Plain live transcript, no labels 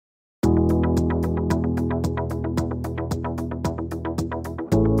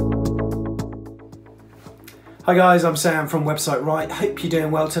Hi guys, I'm Sam from Website Right. Hope you're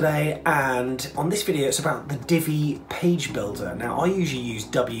doing well today, and on this video it's about the DIVI Page Builder. Now I usually use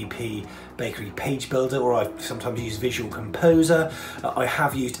WP Bakery Page Builder, or I sometimes use Visual Composer. I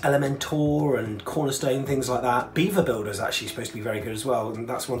have used Elementor and Cornerstone, things like that. DIVI Builder is actually supposed to be very good as well, and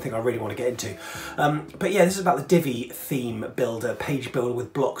that's one thing I really want to get into. But yeah, this is about the DIVI theme builder, page builder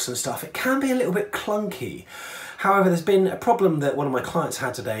with blocks and stuff. It can be a little bit clunky. However, there's been a problem that one of my clients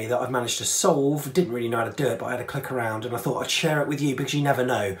had today that I've managed to solve. Didn't really know how to do it, but I had to click around and I thought I'd share it with you because you never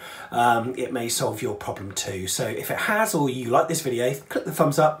know. It may solve your problem too. So if it has, or you like this video, click the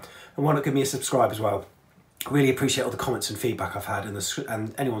thumbs up and why not give me a subscribe as well. I really appreciate all the comments and feedback I've had,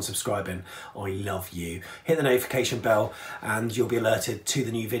 and anyone subscribing, I love you. Hit the notification bell and you'll be alerted to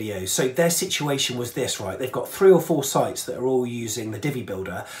the new videos. So their situation was this, right? They've got 3 or 4 sites that are all using the DIVI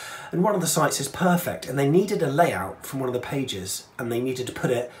Builder, and one of the sites is perfect, and they needed a layout from one of the pages and they needed to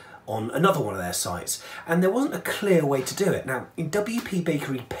put it on another one of their sites, and there wasn't a clear way to do it. Now in WP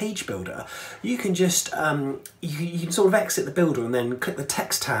Bakery Page Builder you can just you can sort of exit the builder and then click the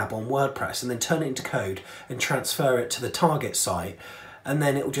text tab on WordPress and then turn it into code and transfer it to the target site, and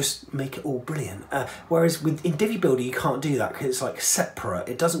then it will just make it all brilliant. Whereas in DIVI Builder you can't do that because it's like separate.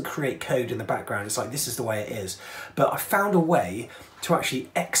 It doesn't create code in the background. It's like, this is the way it is. But I found a way to actually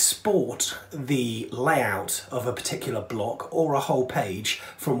export the layout of a particular block or a whole page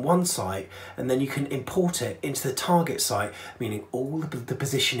from one site, and then you can import it into the target site, meaning all the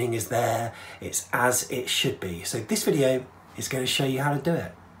positioning is there. It's as it should be. So this video is going to show you how to do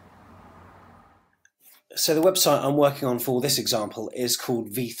it. So the website I'm working on for this example is called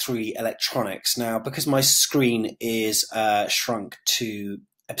V3 Electronics. Now, because my screen is shrunk to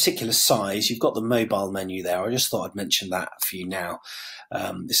a particular size, you've got the mobile menu there. I just thought I'd mention that for you now.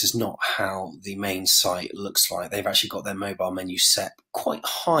 This is not how the main site looks like. They've actually got their mobile menu set quite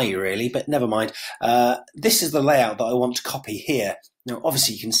high really, but never mind. This is the layout that I want to copy here. Now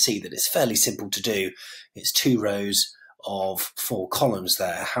obviously you can see that it's fairly simple to do. It's 2 rows of 4 columns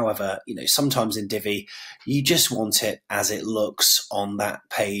there. However, you know, sometimes in Divi you just want it as it looks on that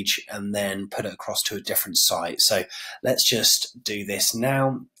page and then put it across to a different site. So let's just do this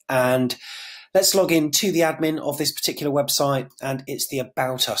now, and let's log into the admin of this particular website, and it's the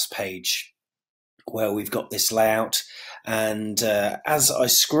About Us page where we've got this layout. And as I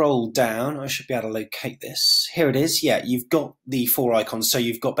scroll down, I should be able to locate this. Here it is. Yeah, you've got the 4 icons. So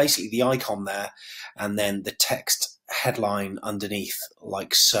you've got basically the icon there and then the text headline underneath,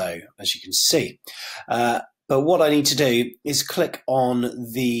 like so, as you can see. But what I need to do is click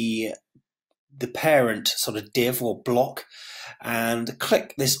on the parent sort of div or block and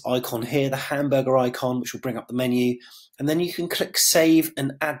click this icon here, the hamburger icon, which will bring up the menu, and then you can click save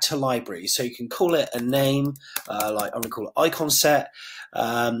and add to library. So you can call it a name, like I'm going to call it icon set.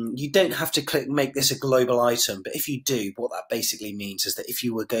 You don't have to click make this a global item, but if you do, what that basically means is that if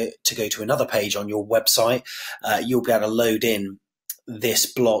you were to go to another page on your website, you'll be able to load in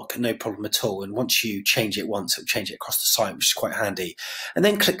this block no problem at all. And once you change it once, it'll change it across the site, which is quite handy. And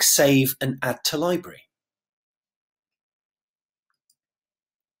then click save and add to library.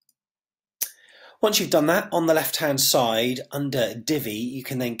 Once you've done that, on the left hand side under Divi, you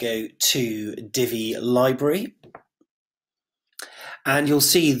can then go to Divi Library, and you'll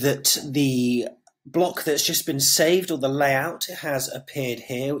see that the block that's just been saved, or the layout, has appeared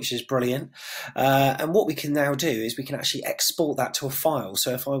here, which is brilliant. And what we can now do is we can actually export that to a file.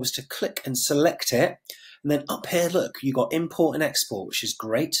 So if I was to click and select it, and then up here, look, you've got import and export, which is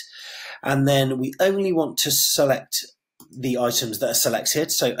great. And then we only want to select the items that are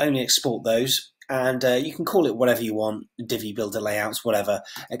selected, so only export those. And you can call it whatever you want, Divi Builder layouts, whatever.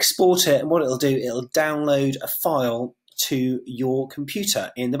 Export it, and what it'll do, it'll download a file to your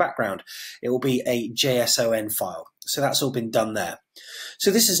computer in the background. It will be a JSON file. So that's all been done there.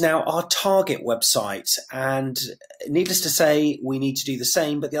 So this is now our target website, and needless to say, we need to do the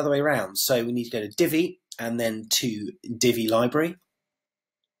same, but the other way around. So we need to go to Divi and then to Divi Library.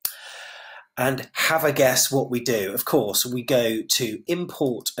 And have a guess what we do. Of course, we go to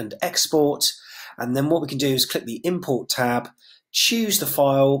import and export. And then what we can do is click the import tab, choose the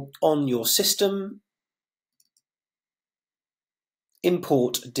file on your system,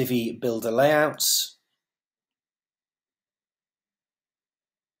 import Divi Builder layouts.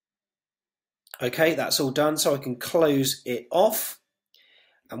 Okay, that's all done, so I can close it off.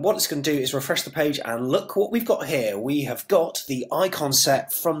 And what it's going to do is refresh the page, and look what we've got here. We have got the icon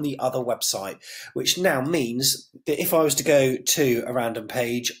set from the other website, which now means that if I was to go to a random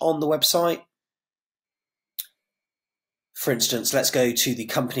page on the website, for instance, let's go to the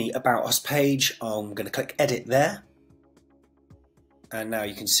company About Us page. I'm going to click edit there. And now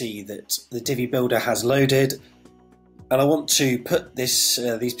you can see that the Divi Builder has loaded. And I want to put this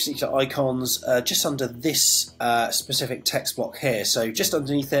these particular icons just under this specific text block here. So just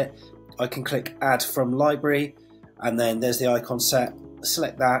underneath it, I can click Add from Library, and then there's the icon set.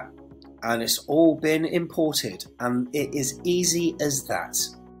 Select that, and it's all been imported, and it is easy as that.